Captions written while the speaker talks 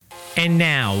And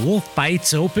now, Wolf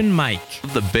Bites Open Mic.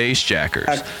 The Bass Jackers.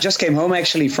 I just came home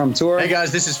actually from tour. Hey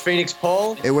guys, this is Phoenix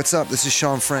Paul. Hey, what's up? This is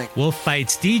Sean Frank. Wolf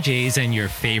Bites DJs and your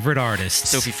favorite artists.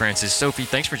 Sophie Francis. Sophie,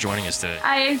 thanks for joining us today.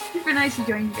 Hi, it's super nice to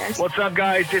join you guys. What's up,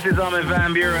 guys? This is Armin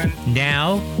van Buren.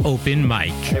 Now, Open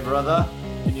Mic. Hey brother,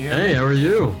 can you hear me? Hey, how are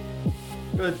you?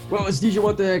 Good. Well, it's DJ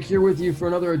What the Heck here with you for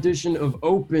another edition of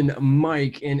Open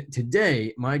Mic. And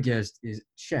today, my guest is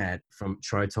Chad from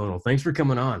Tritonal. Thanks for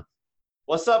coming on.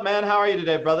 What's up, man? How are you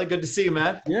today, brother? Good to see you,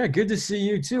 man. Yeah, good to see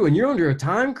you too. And you're under a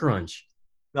time crunch.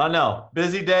 I know.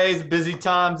 Busy days, busy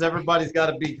times. Everybody's got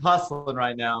to be hustling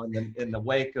right now in the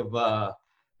wake of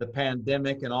the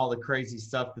pandemic and all the crazy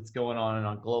stuff that's going on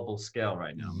a global scale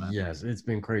right now, man. Yes, it's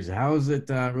been crazy. How has it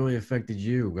really affected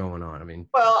you going on? I mean,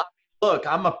 well, look,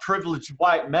 I'm a privileged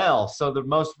white male, so the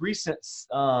most recent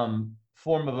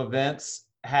form of events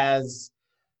has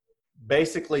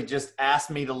basically just asked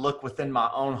me to look within my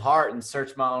own heart and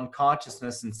search my own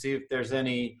consciousness and see if there's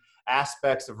any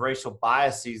aspects of racial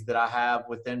biases that I have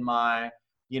within my,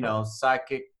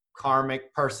 psychic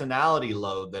karmic personality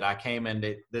load that I came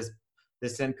into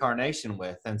this incarnation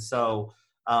with. And so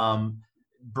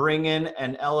bringing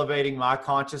and elevating my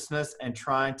consciousness and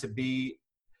trying to be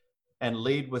and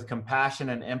lead with compassion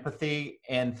and empathy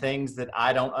and things that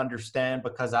I don't understand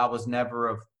because I was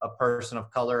never a person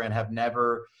of color and have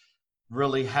never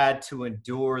really had to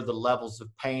endure the levels of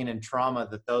pain and trauma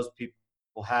that those people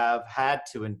have had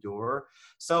to endure.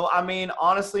 So, I mean,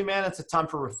 honestly, man, it's a time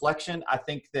for reflection. I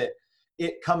think that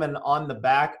it coming on the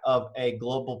back of a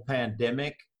global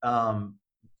pandemic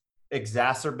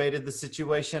exacerbated the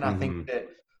situation. I think that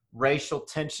racial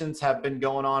tensions have been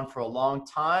going on for a long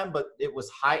time, but it was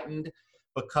heightened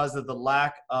because of the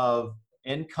lack of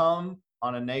income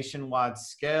on a nationwide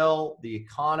scale, the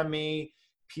economy.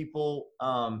 People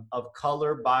of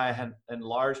color, by and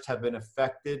large, have been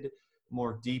affected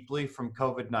more deeply from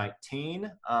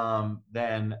COVID-19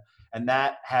 and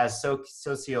that has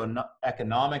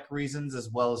socioeconomic reasons as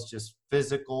well as just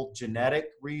physical, genetic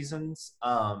reasons.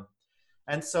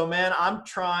 And so, man, I'm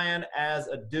trying as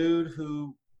a dude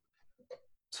who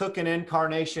took an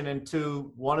incarnation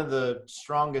into one of the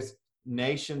strongest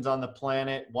nations on the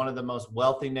planet, one of the most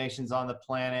wealthy nations on the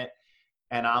planet,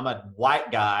 and I'm a white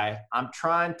guy. I'm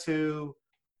trying to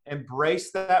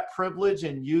embrace that privilege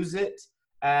and use it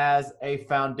as a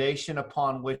foundation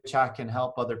upon which I can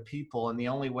help other people. And the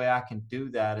only way I can do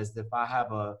that is if I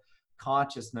have a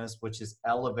consciousness which is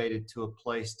elevated to a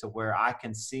place to where I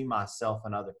can see myself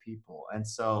and other people. And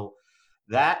so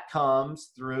that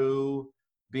comes through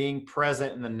being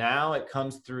present in the now. It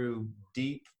comes through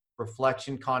deep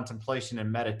reflection, contemplation,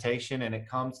 and meditation. And it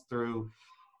comes through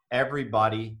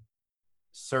everybody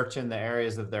searching the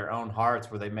areas of their own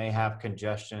hearts where they may have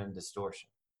congestion and distortion.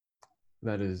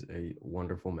 that is a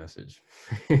wonderful message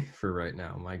for right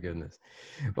now. My goodness.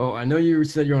 Well, I know you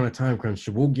said you're on a time crunch,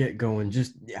 so we'll get going.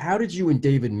 Just how did you and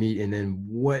David meet, and then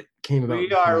what came about?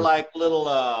 We are like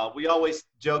little, we always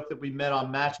joke that we met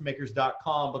on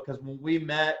matchmakers.com because when we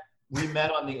met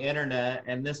on the internet,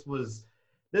 and this was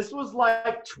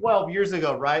like 12 years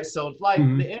ago, right? So it's like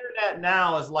the internet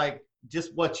now is like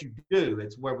just what you do.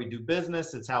 It's where we do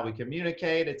business. It's how we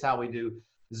communicate. It's how we do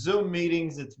Zoom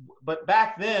meetings. But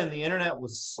back then the internet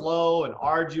was slow and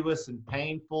arduous and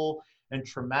painful and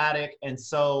traumatic. And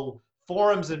so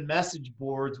forums and message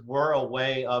boards were a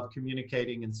way of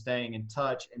communicating and staying in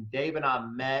touch. And Dave and I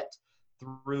met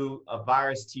through a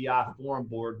Virus TI forum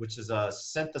board, which is a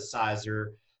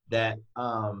synthesizer that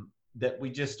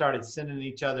we just started sending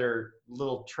each other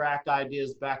little track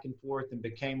ideas back and forth and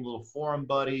became little forum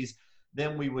buddies.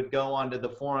 Then we would go onto the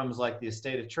forums like the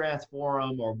Estate of Trance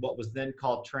forum, or what was then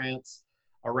called Trance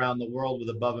Around the World with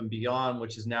Above and Beyond,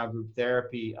 which is now Group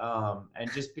Therapy,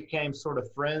 and just became sort of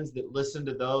friends that listened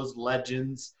to those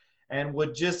legends and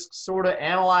would just sort of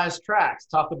analyze tracks,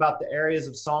 talk about the areas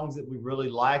of songs that we really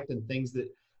liked and things that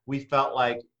we felt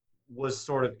like was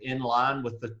sort of in line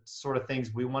with the sort of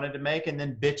things we wanted to make, and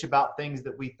then bitch about things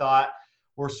that we thought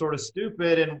were sort of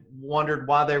stupid and wondered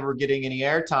why they were getting any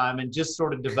airtime, and just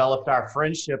sort of developed our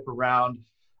friendship around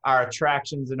our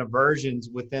attractions and aversions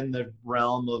within the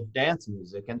realm of dance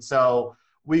music. And so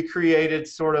we created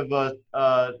sort of a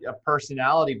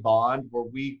personality bond where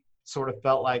we sort of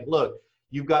felt like, look,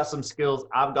 you've got some skills,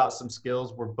 I've got some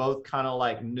skills. We're both kind of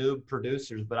like noob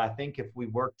producers, but I think if we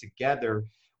work together,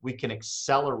 we can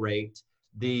accelerate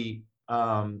the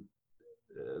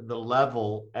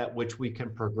level at which we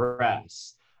can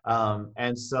progress.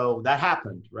 And so that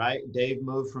happened, right? Dave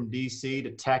moved from DC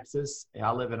to Texas.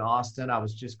 I live in Austin. I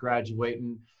was just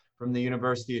graduating from the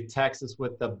University of Texas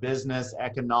with a business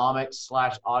economics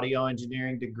 / audio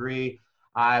engineering degree.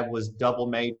 I was double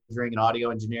majoring in audio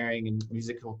engineering and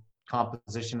musical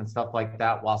composition and stuff like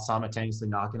that while simultaneously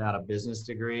knocking out a business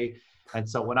degree. And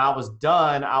so when I was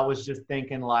done, I was just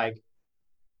thinking like,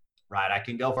 right, I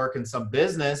can go work in some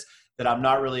business that I'm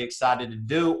not really excited to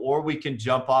do, or we can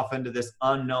jump off into this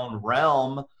unknown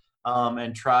realm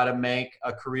and try to make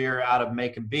a career out of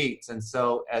making beats. And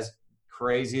so as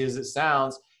crazy as it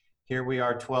sounds, here we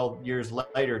are 12 years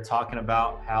later talking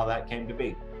about how that came to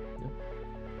be.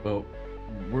 Well,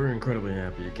 we're incredibly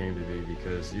happy it came to be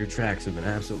because your tracks have been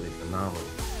absolutely phenomenal.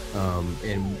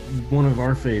 And one of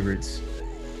our favorites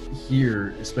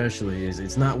here especially is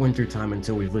It's Not Wintertime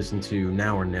Until We've Listened to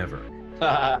Now or Never.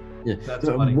 Yeah. That's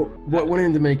So funny. what went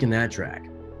into making that track?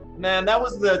 Man, that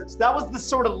was the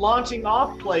sort of launching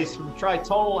off place from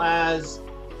Tritonal as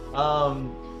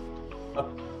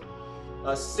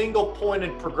a single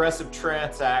pointed progressive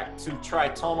trance act to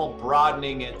Tritonal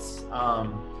broadening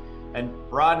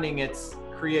its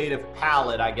creative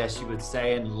palette, I guess you would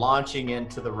say, and launching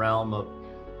into the realm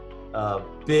of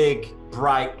big,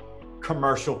 bright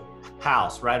commercial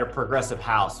house, right? Or progressive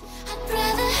house. I'd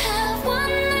rather have one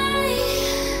night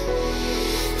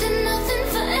than nothing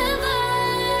forever.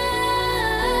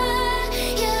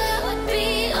 Yeah, that would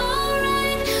be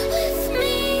alright with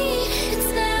me. It's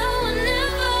now or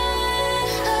never.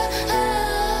 I'd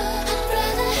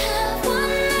rather have one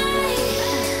night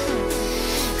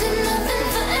than nothing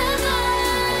forever.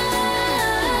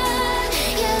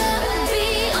 Yeah, that would be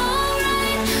alright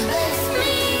with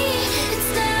me. It's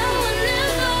now or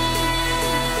never.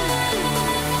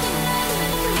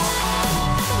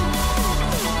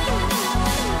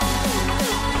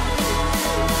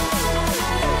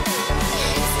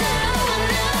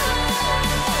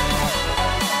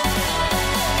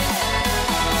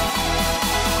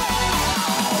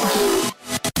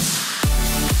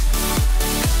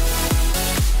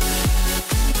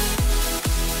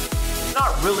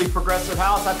 Not really progressive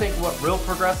house. I think what real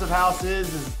progressive house is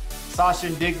Sasha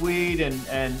and Digweed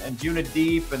and Juna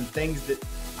Deep and things that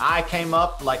I came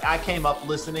up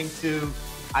listening to.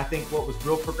 I think what was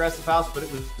real progressive house, but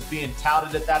it was being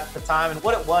touted at the time. And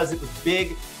what it was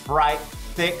big, bright,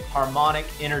 thick, harmonic,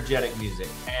 energetic music.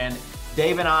 And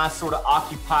Dave and I sort of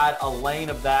occupied a lane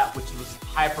of that, which was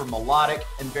hyper melodic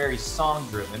and very song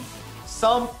driven.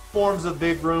 Some forms of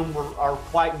Big Room are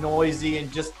quite noisy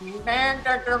and just, but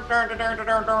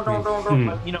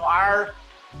you know,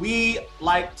 we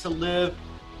like to live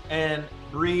and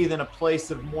breathe in a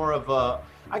place of more of a,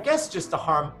 I guess, just a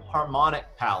harmonic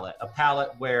palette, a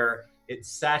palette where it's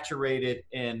saturated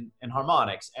in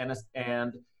harmonics and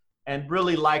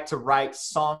really like to write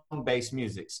song-based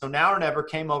music. So Now or Never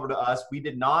came over to us. We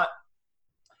did not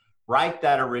write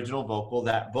that original vocal.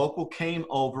 That vocal came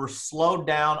over, slowed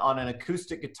down on an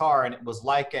acoustic guitar, and it was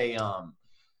like a,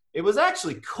 it was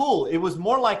actually cool. It was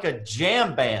more like a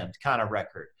jam band kind of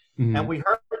record. Mm-hmm. And we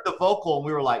heard the vocal and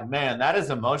we were like, man, that is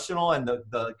emotional. And the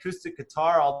acoustic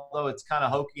guitar, although it's kind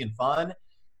of hokey and fun,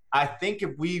 I think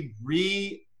if we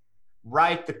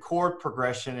rewrite the chord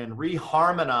progression and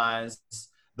reharmonize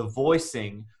the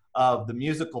voicing of the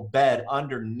musical bed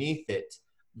underneath it,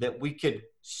 that we could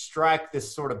strike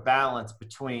this sort of balance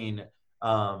between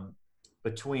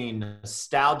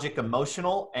nostalgic,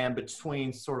 emotional, and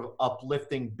between sort of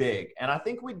uplifting, big. And I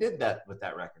think we did that with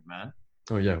that record, man.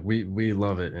 Oh yeah, we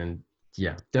love it, and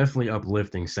yeah, definitely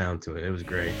uplifting sound to it. It was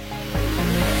great.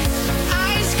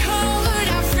 Ice cold,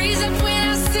 I freeze up when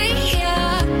I see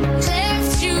ya.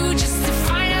 Left you just to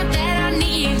find out that I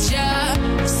need ya.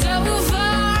 So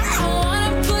far, I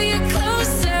wanna pull you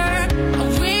closer. I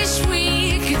wish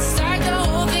we could start the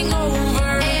whole thing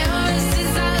over. Ever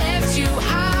since I left you,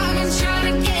 I've been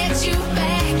trying to get you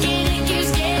back, and it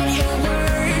keeps getting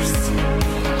worse.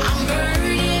 I'm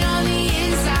burning on the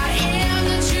inside, and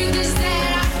the truth is that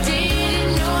I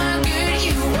didn't know how good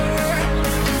you were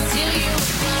until you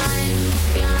were gone.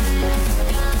 Until you were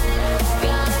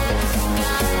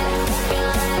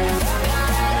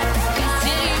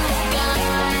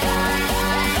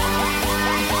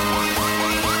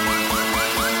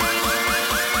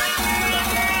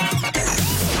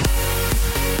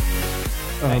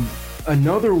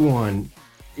Another one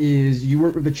is you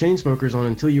work with the Chainsmokers on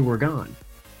Until You Were Gone.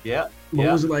 Yeah.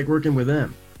 What was it like working with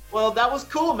them? Well, that was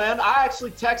cool, man. I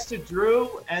actually texted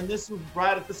Drew, and this was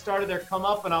right at the start of their come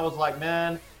up, and I was like,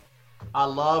 man, I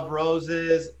love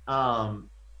Roses, and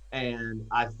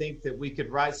I think that we could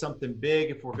write something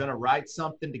big. If we're going to write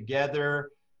something together,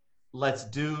 let's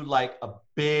do like a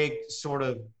big sort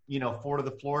of, four to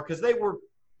the floor, because they were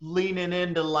leaning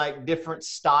into like different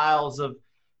styles of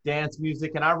dance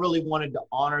music, and I really wanted to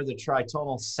honor the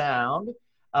tritonal sound.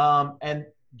 And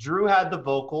Drew had the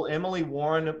vocal. Emily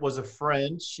Warren was a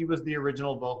friend. She was the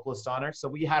original vocalist on her. So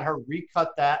we had her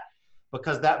recut that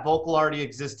because that vocal already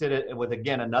existed with,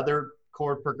 again, another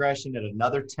chord progression at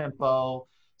another tempo.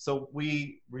 So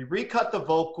we recut the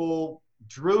vocal.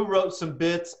 Drew wrote some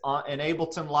bits in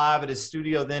Ableton Live at his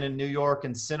studio then in New York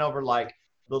and sent over like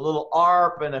the little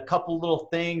ARP and a couple little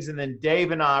things. And then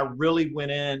Dave and I really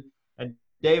went in, and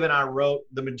Dave and I wrote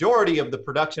the majority of the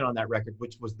production on that record,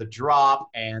 which was the drop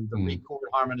and the record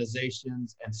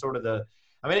harmonizations and sort of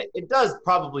it does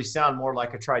probably sound more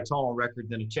like a tritonal record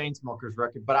than a Chainsmokers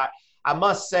record. But I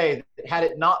must say, that had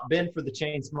it not been for the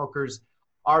Chainsmokers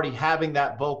already having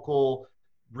that vocal,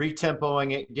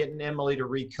 retempoing it, getting Emily to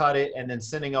recut it, and then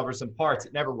sending over some parts,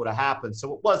 it never would have happened.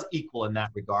 So it was equal in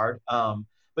that regard.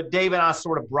 But Dave and I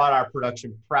sort of brought our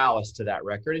production prowess to that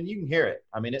record, and you can hear it.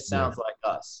 I mean, it sounds like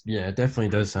us. Yeah, it definitely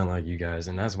does sound like you guys,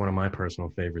 and that's one of my personal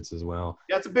favorites as well.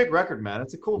 Yeah, it's a big record, man.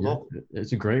 It's a cool vocal.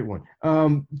 It's a great one.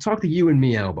 Talk the You and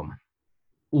Me album.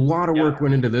 A lot of work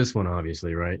went into this one,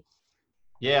 obviously, right?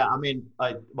 Yeah, I mean,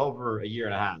 over a year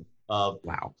and a half of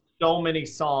wow. So many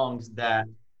songs that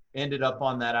ended up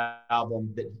on that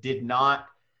album that did not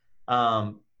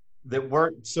that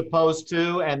weren't supposed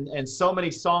to, and so many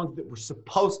songs that were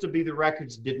supposed to be the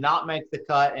records did not make the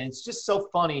cut. And it's just so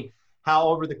funny how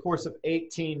over the course of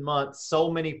 18 months,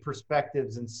 so many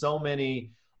perspectives and so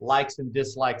many likes and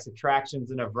dislikes,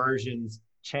 attractions and aversions,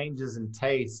 changes in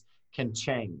tastes can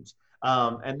change.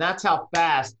 And that's how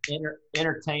fast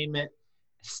entertainment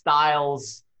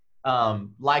styles,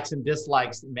 likes and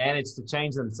dislikes manage to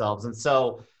change themselves. And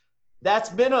so that's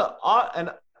been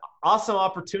an awesome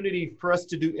opportunity for us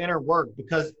to do inner work,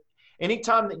 because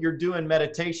anytime that you're doing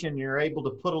meditation, you're able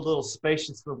to put a little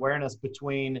spacious awareness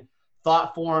between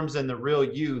thought forms and the real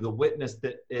you, the witness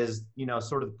that is,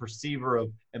 sort of the perceiver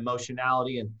of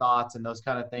emotionality and thoughts and those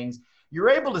kind of things. You're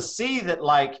able to see that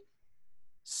like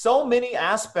so many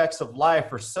aspects of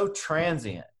life are so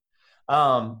transient.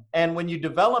 And when you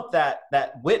develop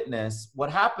that witness,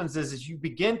 what happens is you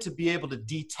begin to be able to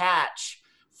detach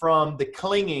from the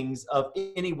clingings of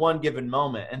any one given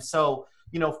moment. And so,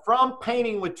 from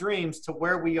Painting with Dreams to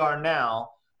where we are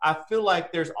now, I feel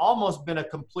like there's almost been a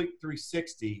complete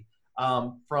 360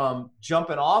 from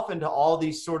jumping off into all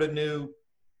these sort of new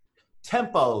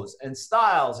tempos and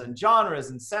styles and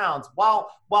genres and sounds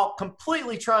while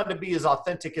completely trying to be as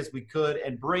authentic as we could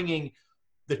and bringing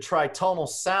the tritonal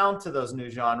sound to those new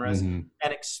genres and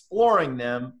exploring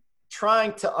them,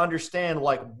 trying to understand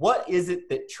like what is it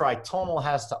that tritonal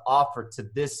has to offer to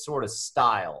this sort of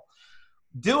style.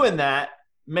 Doing that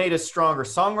made us stronger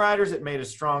songwriters, it made us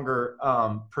stronger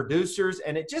producers,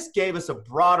 and it just gave us a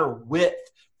broader width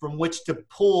from which to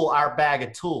pull our bag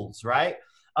of tools, right?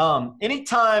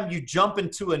 Anytime you jump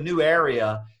into a new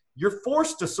area, you're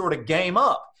forced to sort of game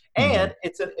up. And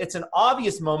it's an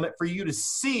obvious moment for you to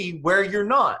see where you're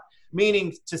not,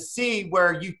 meaning to see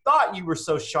where you thought you were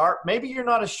so sharp. Maybe you're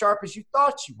not as sharp as you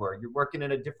thought you were. You're working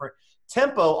in a different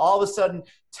tempo. All of a sudden,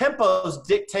 tempos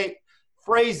dictate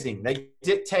phrasing. They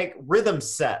dictate rhythm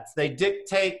sets. They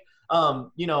dictate,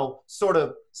 sort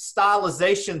of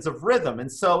stylizations of rhythm. And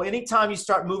so anytime you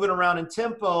start moving around in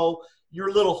tempo,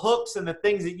 your little hooks and the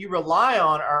things that you rely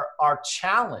on are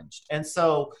challenged. And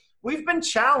so we've been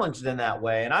challenged in that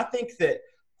way. And I think that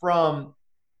from,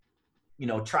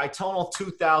 Tritonal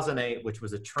 2008, which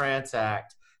was a trance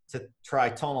act, to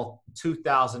Tritonal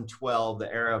 2012,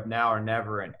 the era of Now or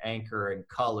Never and Anchor and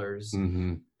Colors,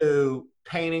 to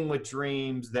Painting with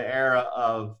Dreams, the era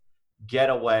of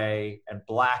Getaway and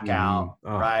Blackout,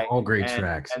 right? All great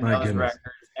tracks. And My those goodness.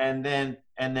 records.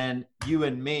 And then You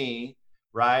and Me,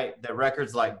 right? The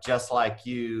records like Just Like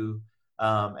You,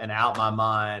 and Out My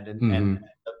Mind, and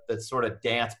the sort of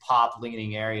dance pop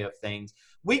leaning area of things.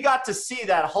 We got to see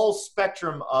that whole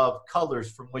spectrum of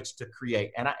colors from which to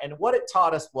create. And what it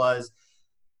taught us was,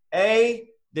 that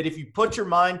if you put your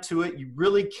mind to it, you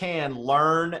really can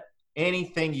learn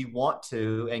anything you want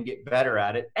to and get better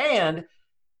at it. And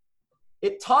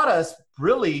it taught us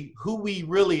really who we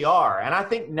really are. And I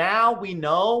think now we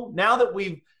know, now that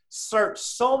we've searched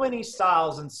so many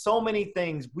styles and so many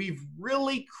things, we've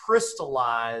really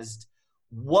crystallized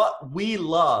what we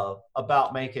love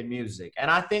about making music. And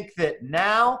I think that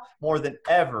now more than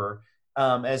ever,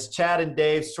 as Chad and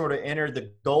Dave sort of entered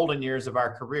the golden years of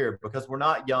our career, because we're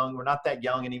not that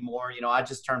young anymore. I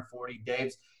just turned 40,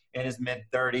 Dave's in his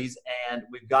mid-30s, and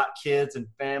we've got kids and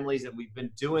families, and we've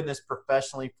been doing this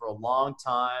professionally for a long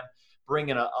time,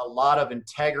 bringing a lot of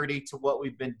integrity to what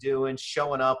we've been doing,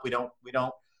 showing up. We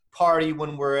don't party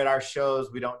when we're at our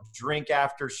shows. We don't drink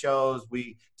after shows.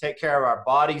 We take care of our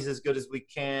bodies as good as we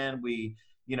can. We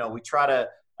try to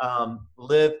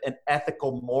live an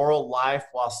ethical, moral life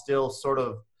while still sort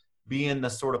of being the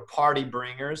sort of party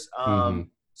bringers,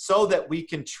 so that we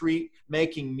can treat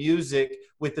making music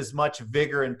with as much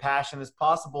vigor and passion as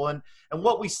possible. And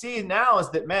what we see now is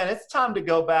that, man, it's time to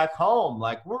go back home.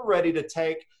 Like, we're ready to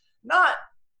take, not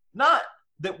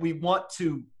that we want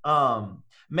to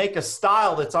make a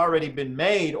style that's already been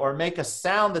made or make a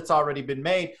sound that's already been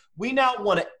made. We now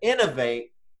want to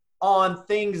innovate on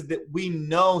things that we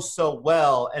know so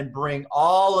well and bring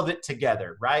all of it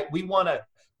together, right? We want to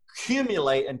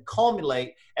accumulate and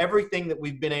culminate everything that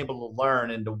we've been able to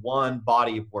learn into one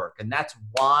body of work. And that's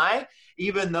why,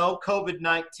 even though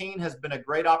COVID-19 has been a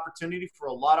great opportunity for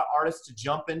a lot of artists to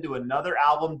jump into another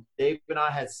album, Dave and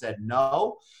I had said,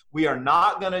 no, we are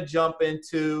not going to jump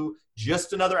into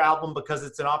just another album because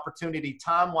it's an opportunity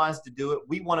time-wise to do it.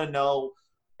 We want to know,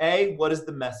 A, what is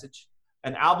the message?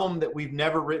 An album that we've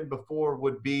never written before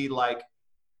would be like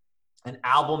an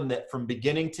album that from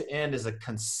beginning to end is a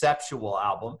conceptual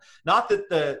album. Not that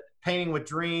the Painting with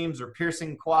Dreams or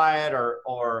Piercing Quiet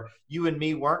or You and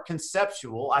Me weren't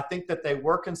conceptual. I think that they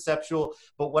were conceptual,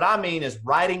 but what I mean is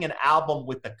writing an album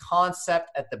with the concept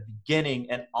at the beginning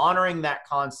and honoring that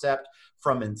concept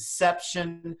from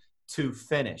inception to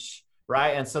finish,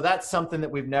 right? And so that's something that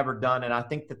we've never done, and I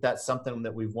think that that's something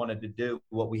that we've wanted to do.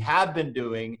 What we have been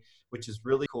doing, which is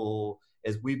really cool,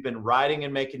 is we've been writing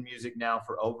and making music now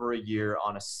for over a year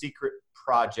on a secret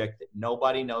project that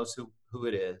nobody knows who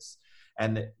it is,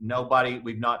 and that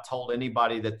we've not told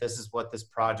anybody that this is what this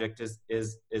project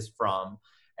is from.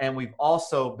 And we've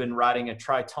also been writing a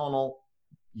tritonal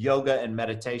yoga and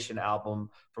meditation album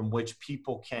from which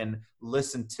people can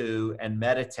listen to and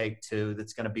meditate to,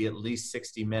 that's going to be at least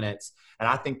 60 minutes. And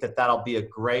I think that that'll be a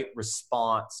great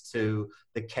response to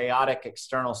the chaotic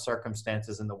external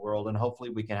circumstances in the world. And hopefully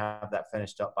we can have that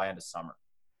finished up by end of summer.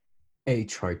 A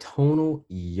tritonal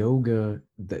yoga,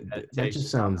 that just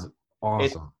sounds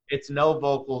awesome. It's no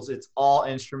vocals, it's all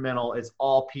instrumental, it's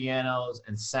all pianos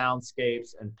and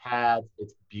soundscapes and pads.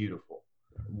 It's beautiful.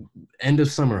 End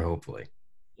of summer, hopefully.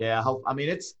 Yeah, I mean,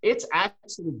 it's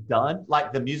actually done.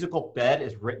 Like, the musical bed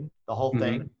is written, the whole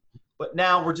thing. But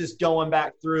now we're just going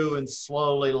back through and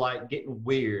slowly, like, getting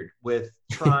weird with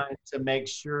trying to make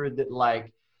sure that,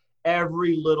 like,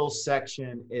 every little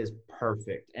section is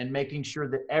perfect and making sure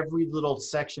that every little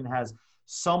section has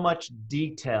so much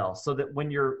detail so that when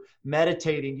you're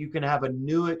meditating, you can have a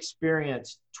new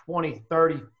experience 20,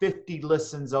 30, 50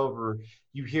 listens over.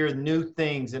 You hear new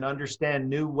things and understand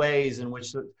new ways in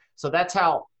which, so that's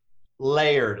how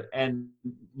layered and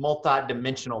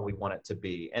multi-dimensional we want it to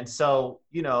be. And so,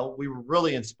 you know, we were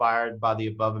really inspired by the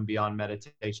Above and Beyond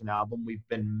Meditation album. We've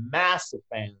been massive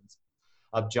fans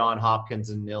of John Hopkins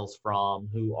and Nils Fromm,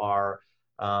 who are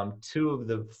two of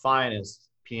the finest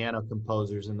piano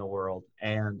composers in the world.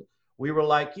 And we were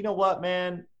like, you know what,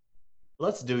 man,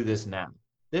 let's do this now.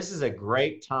 This is a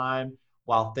great time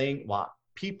while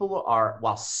people are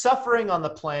suffering on the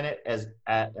planet as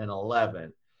at an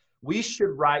 11. We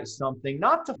should write something,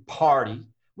 not to party.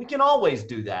 We can always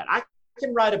do that. I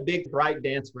can write a big, bright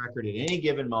dance record at any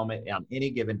given moment on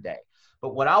any given day.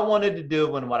 But what I wanted to do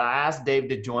when what I asked Dave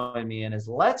to join me in is,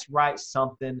 let's write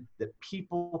something that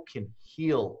people can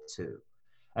heal to.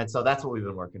 And so that's what we've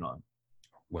been working on.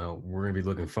 Well, we're going to be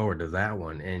looking forward to that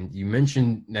one. And you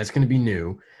mentioned that's going to be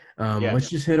new. Yeah. Let's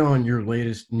just hit on your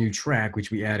latest new track, which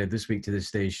we added this week to this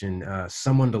station,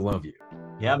 Someone to Love You.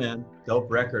 Yeah, man.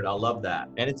 Dope record. I love that.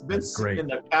 And it's been great. in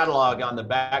the catalog on the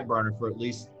back burner for at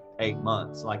least 8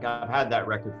 months. Like, I've had that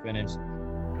record finished.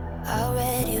 I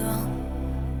read you wrong.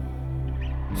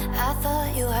 I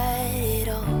thought you had it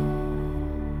all.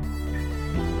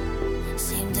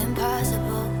 Seemed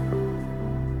impossible,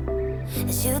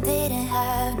 as you didn't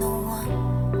have no one.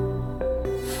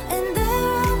 And there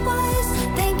I was,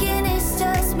 thinking it's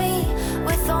just me,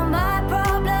 with all my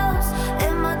problems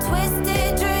and my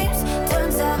twisted dreams.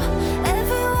 Turns out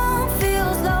everyone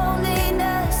feels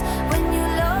loneliness when you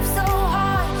love so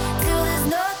hard till there's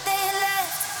nothing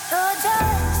left. Or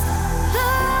just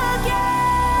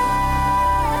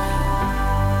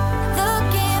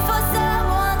looking for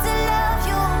someone to love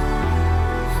you,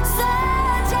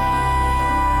 searching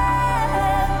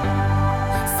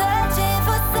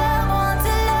for someone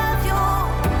to love you.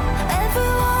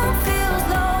 Everyone feels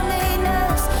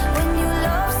loneliness when you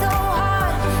love so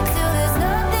hard till there's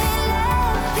nothing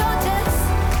left. You're just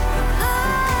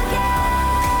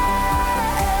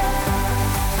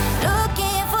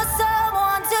looking for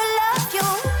someone to love you.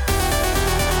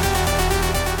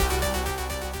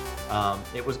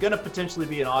 It was going to potentially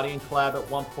be an Audien collab at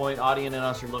one point. Audien and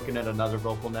us are looking at another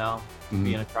vocal now,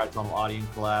 being a tritonal Audien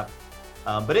collab.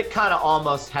 But it kind of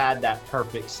almost had that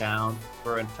perfect sound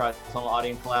for a Tritonal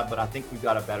audio collab, but I think we've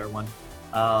got a better one.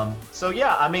 So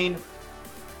yeah, I mean,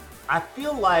 I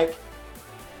feel like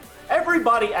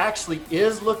everybody actually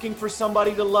is looking for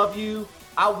somebody to love you.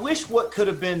 I wish what could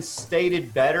have been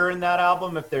stated better in that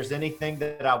album, if there's anything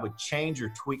that I would change or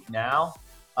tweak now,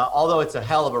 although it's a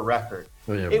hell of a record.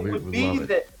 Oh, yeah, it we would be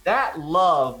love it. that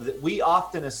love that we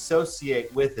often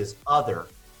associate with as other.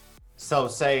 So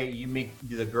say you meet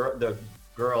the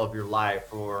girl of your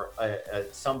life, or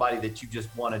somebody that you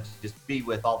just want to just be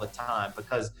with all the time,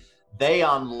 because they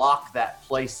unlock that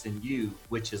place in you,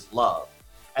 which is love.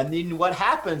 And then what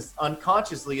happens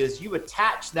unconsciously is you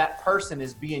attach that person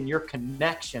as being your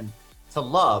connection to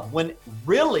love, when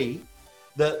really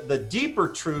the deeper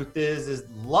truth is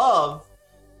love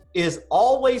is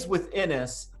always within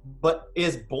us, but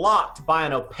is blocked by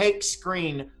an opaque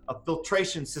screen, a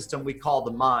filtration system we call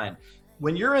the mind.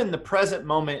 When you're in the present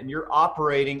moment and you're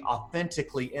operating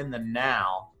authentically in the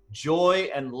now, joy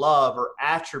and love are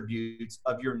attributes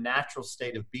of your natural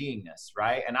state of beingness,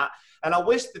 right? And I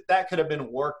wish that could have been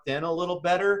worked in a little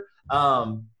better,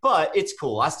 but it's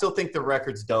cool. I still think the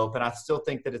record's dope, and I still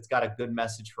think that it's got a good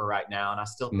message for right now, and I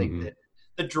still think that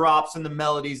the drops and the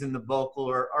melodies and the vocal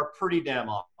are pretty damn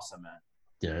awesome, man.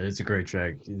 Yeah, it's a great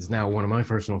track. It's now one of my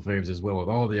personal faves as well, with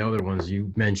all the other ones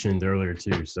you mentioned earlier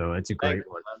too. So it's a great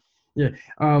one. Yeah.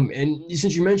 And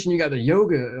since you mentioned you got the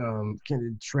yoga kind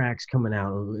of tracks coming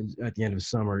out at the end of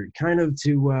summer, kind of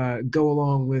to go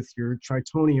along with your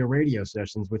Tritonia radio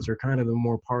sessions, which are kind of the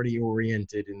more party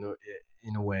oriented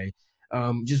in a way.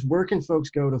 Just where can folks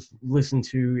go to listen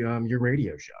to your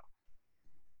radio show?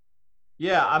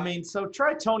 Yeah, I mean, so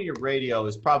Tritonia Radio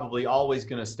is probably always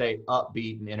going to stay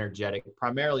upbeat and energetic,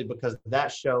 primarily because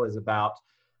that show is about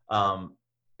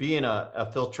being a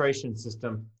filtration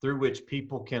system through which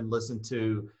people can listen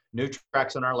to new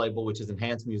tracks on our label, which is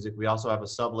Enhanced Music. We also have a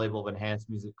sub-label of Enhanced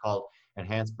Music called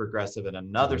Enhanced Progressive, and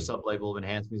another sub-label of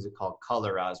Enhanced Music called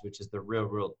Colorize, which is the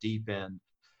real deep end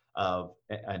of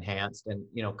Enhanced. And,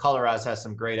 you know, Colorize has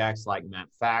some great acts like Matt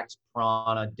Fax,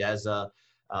 Prana, Deza.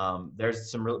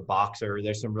 There's some real Boxer.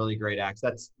 There's some really great acts.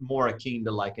 That's more akin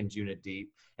to like Injuna Deep.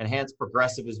 Enhanced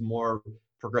Progressive is more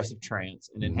progressive trance,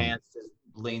 and Enhanced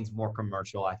leans more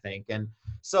commercial, I think. And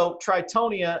so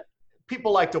Tritonia,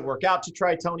 people like to work out to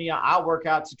Tritonia. I work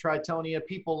out to Tritonia.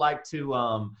 People like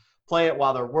to play it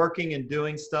while they're working and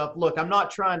doing stuff. Look, I'm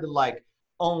not trying to like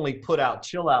only put out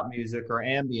chill out music or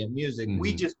ambient music.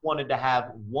 We just wanted to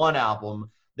have one album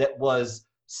that was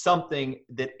something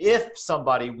that if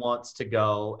somebody wants to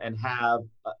go and have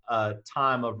a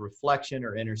time of reflection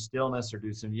or inner stillness or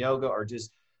do some yoga or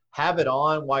just have it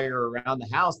on while you're around the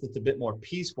house, that's a bit more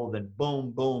peaceful than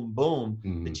boom, boom, boom,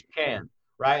 that you can,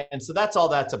 right? And so that's all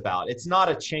that's about. It's not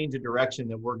a change of direction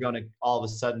that we're going to all of a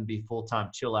sudden be full-time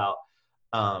chill out,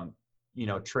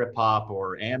 trip hop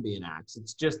or ambient acts.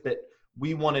 It's just that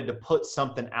we wanted to put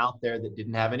something out there that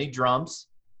didn't have any drums,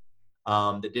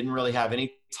 that didn't really have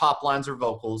any top lines or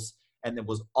vocals, and that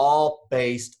was all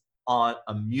based on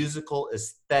a musical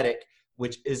aesthetic,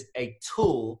 which is a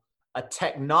tool, a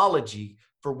technology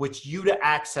for which you to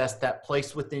access that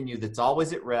place within you that's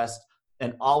always at rest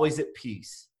and always at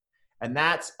peace. And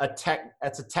that's a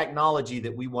technology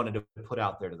that we wanted to put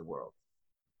out there to the world.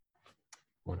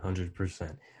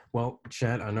 100%. Well,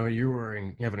 Chad, I know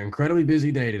you have an incredibly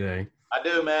busy day today. I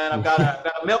do, man. I've got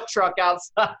a milk truck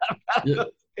outside. Yeah.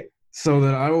 So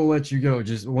that I will let you go.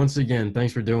 Just once again,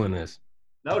 thanks for doing this.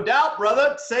 No doubt,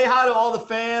 brother. Say hi to all the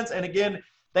fans. And again,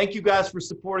 thank you guys for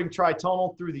supporting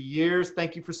Tritonal through the years.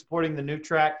 Thank you for supporting the new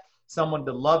track, Someone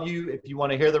to Love You. If you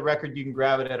want to hear the record, you can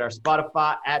grab it at our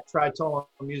Spotify, at Tritonal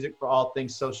Music, for all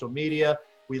things social media.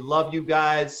 We love you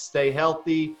guys. Stay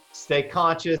healthy. Stay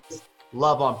conscious.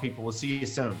 Love on people. We'll see you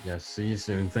soon. Yes, see you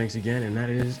soon. Thanks again. And that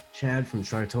is Chad from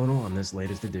Tritonal on this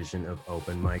latest edition of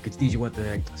Open Mic. It's DJ What the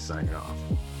Heck signing off.